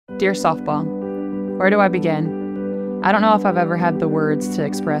Dear softball, where do I begin? I don't know if I've ever had the words to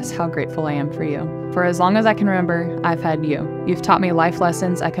express how grateful I am for you. For as long as I can remember, I've had you. You've taught me life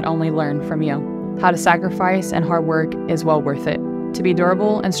lessons I could only learn from you. How to sacrifice and hard work is well worth it. To be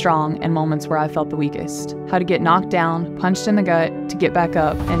durable and strong in moments where I felt the weakest. How to get knocked down, punched in the gut, to get back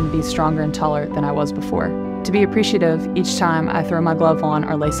up and be stronger and taller than I was before. To be appreciative each time I throw my glove on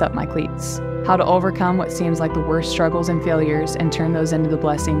or lace up my cleats. How to overcome what seems like the worst struggles and failures and turn those into the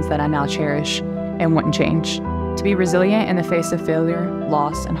blessings that I now cherish and wouldn't change. To be resilient in the face of failure,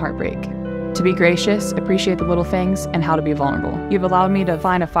 loss, and heartbreak. To be gracious, appreciate the little things, and how to be vulnerable. You've allowed me to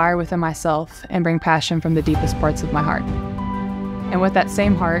find a fire within myself and bring passion from the deepest parts of my heart. And with that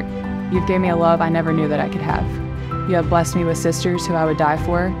same heart, you've given me a love I never knew that I could have. You have blessed me with sisters who I would die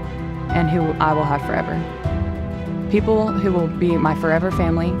for and who I will have forever. People who will be my forever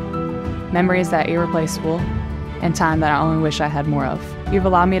family, memories that are irreplaceable, and time that I only wish I had more of. You've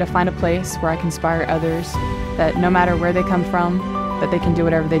allowed me to find a place where I can inspire others that no matter where they come from, that they can do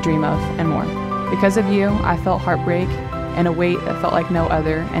whatever they dream of and more. Because of you, I felt heartbreak and a weight that felt like no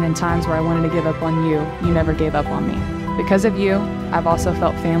other, and in times where I wanted to give up on you, you never gave up on me. Because of you, I've also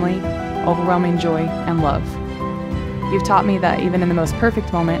felt family, overwhelming joy, and love. You've taught me that even in the most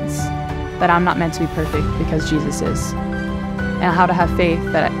perfect moments, that I'm not meant to be perfect because Jesus is. And how to have faith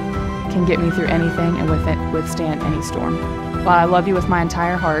that can get me through anything and withstand any storm. While I love you with my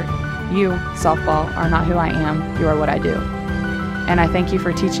entire heart, you, softball, are not who I am, you are what I do. And I thank you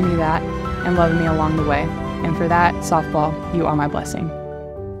for teaching me that and loving me along the way. And for that, softball, you are my blessing.